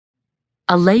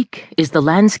A lake is the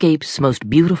landscape's most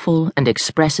beautiful and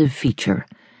expressive feature.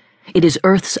 It is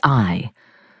Earth's eye,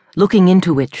 looking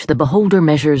into which the beholder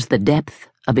measures the depth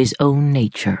of his own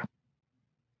nature.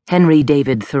 Henry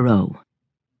David Thoreau.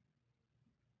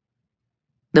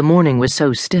 The morning was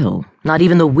so still, not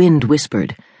even the wind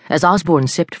whispered, as Osborne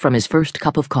sipped from his first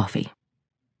cup of coffee.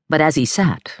 But as he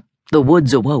sat, the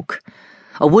woods awoke.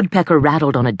 A woodpecker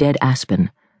rattled on a dead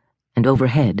aspen, and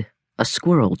overhead a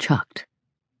squirrel chucked.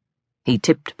 He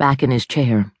tipped back in his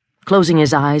chair, closing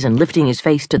his eyes and lifting his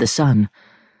face to the sun.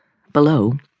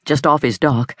 Below, just off his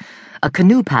dock, a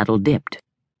canoe paddle dipped.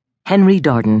 Henry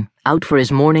Darden out for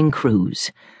his morning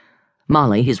cruise.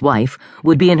 Molly, his wife,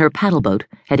 would be in her paddleboat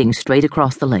heading straight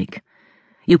across the lake.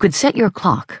 You could set your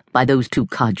clock by those two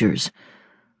codgers.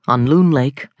 On Loon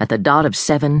Lake, at the dot of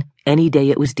 7, any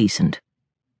day it was decent.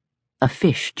 A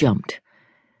fish jumped.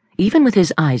 Even with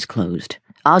his eyes closed,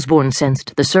 Osborne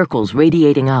sensed the circles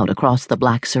radiating out across the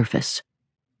black surface.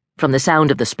 From the sound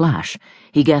of the splash,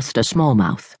 he guessed a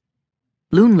smallmouth.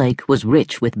 Loon Lake was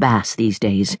rich with bass these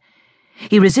days.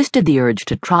 He resisted the urge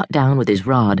to trot down with his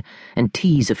rod and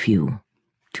tease a few.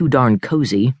 Too darn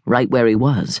cozy, right where he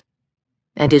was.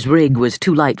 And his rig was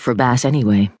too light for bass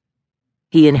anyway.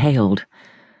 He inhaled.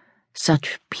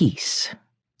 Such peace.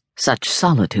 Such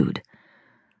solitude.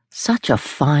 Such a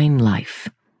fine life.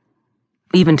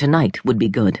 Even tonight would be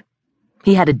good.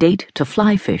 He had a date to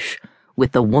fly fish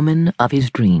with the woman of his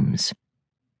dreams.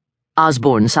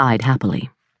 Osborne sighed happily.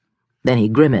 Then he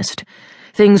grimaced.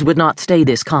 Things would not stay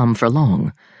this calm for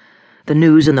long. The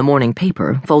news in the morning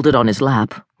paper, folded on his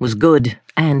lap, was good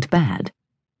and bad.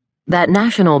 That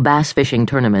national bass fishing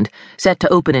tournament, set to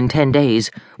open in 10 days,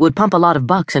 would pump a lot of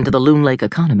bucks into the Loon Lake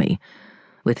economy.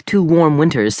 With 2 warm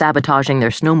winters sabotaging their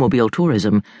snowmobile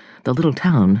tourism, the little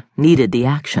town needed the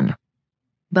action.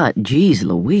 But geez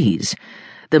Louise,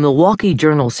 the Milwaukee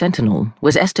Journal-Sentinel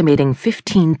was estimating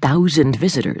 15,000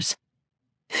 visitors.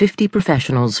 50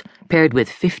 professionals paired with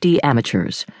 50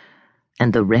 amateurs.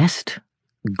 And the rest?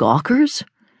 Gawkers?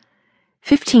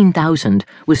 15,000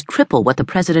 was triple what the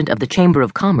president of the Chamber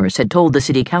of Commerce had told the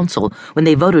city council when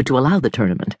they voted to allow the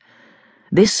tournament.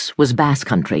 This was bass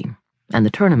country, and the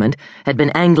tournament had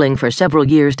been angling for several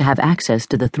years to have access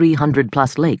to the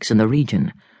 300-plus lakes in the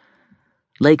region.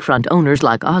 Lakefront owners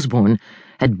like Osborne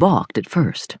had balked at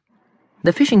first.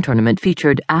 The fishing tournament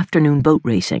featured afternoon boat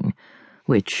racing,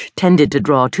 which tended to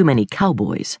draw too many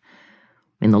cowboys.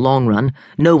 In the long run,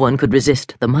 no one could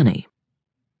resist the money.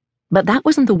 But that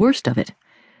wasn't the worst of it.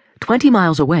 20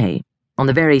 miles away, on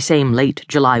the very same late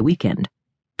July weekend,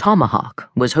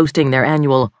 Tomahawk was hosting their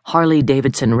annual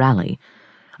Harley-Davidson rally.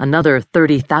 Another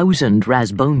 30,000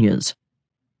 Rasbonias.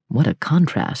 What a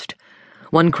contrast.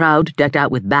 One crowd decked out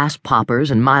with bass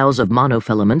poppers and miles of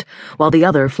monofilament, while the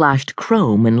other flashed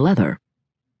chrome and leather.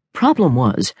 Problem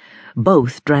was,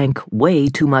 both drank way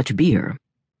too much beer.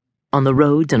 On the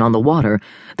roads and on the water,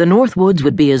 the North Woods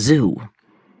would be a zoo.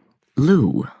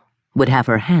 Lou would have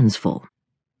her hands full.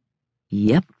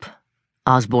 Yep,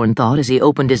 Osborne thought as he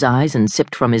opened his eyes and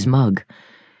sipped from his mug.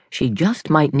 She just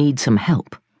might need some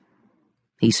help.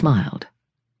 He smiled.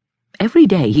 Every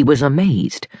day he was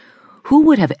amazed. Who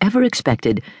would have ever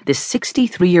expected this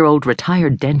 63-year-old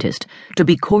retired dentist to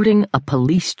be courting a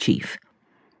police chief?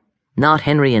 Not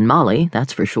Henry and Molly,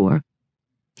 that's for sure.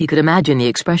 He could imagine the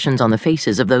expressions on the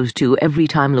faces of those two every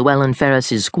time Llewellyn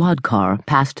Ferris's squad car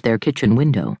passed their kitchen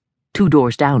window, 2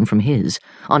 doors down from his,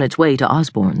 on its way to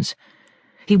Osborne's.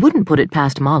 He wouldn't put it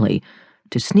past Molly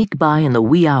to sneak by in the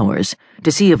wee hours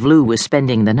to see if Lou was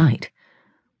spending the night.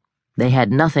 They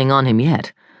had nothing on him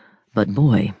yet, but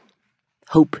boy,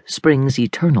 hope springs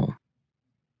eternal.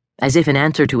 As if in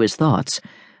answer to his thoughts,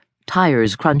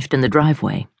 tires crunched in the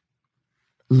driveway.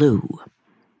 Lou.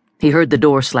 He heard the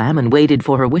door slam and waited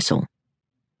for her whistle.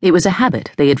 It was a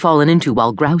habit they had fallen into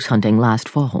while grouse hunting last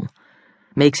fall.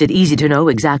 Makes it easy to know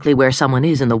exactly where someone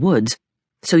is in the woods,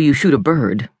 so you shoot a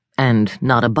bird, and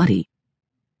not a buddy.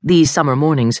 These summer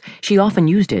mornings, she often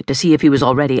used it to see if he was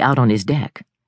already out on his deck.